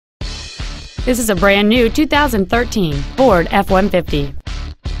This is a brand new 2013 Ford F-150.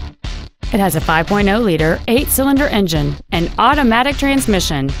 It has a 5.0-liter, 8-cylinder engine and automatic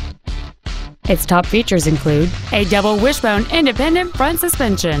transmission. Its top features include a double wishbone independent front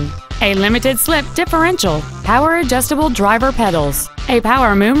suspension, a limited slip differential, power adjustable driver pedals, a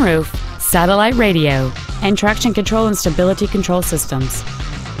power moonroof, satellite radio, and traction control and stability control systems.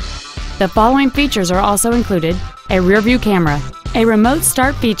 The following features are also included: a rear-view camera, a remote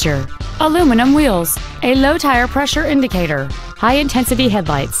start feature, aluminum wheels, a low tire pressure indicator, high-intensity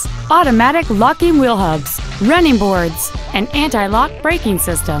headlights, automatic locking wheel hubs, running boards, an anti-lock braking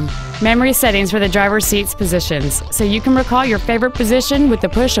system, memory settings for the driver's seat's positions so you can recall your favorite position with the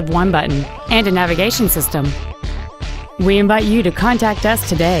push of one button, and a navigation system. We invite you to contact us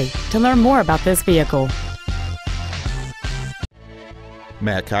today to learn more about this vehicle.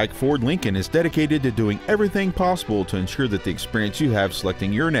 Matt Haik Ford Lincoln is dedicated to doing everything possible to ensure that the experience you have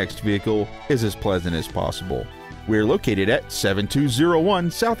selecting your next vehicle is as pleasant as possible. We're located at 7201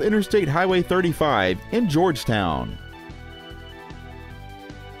 South Interstate Highway 35 in Georgetown.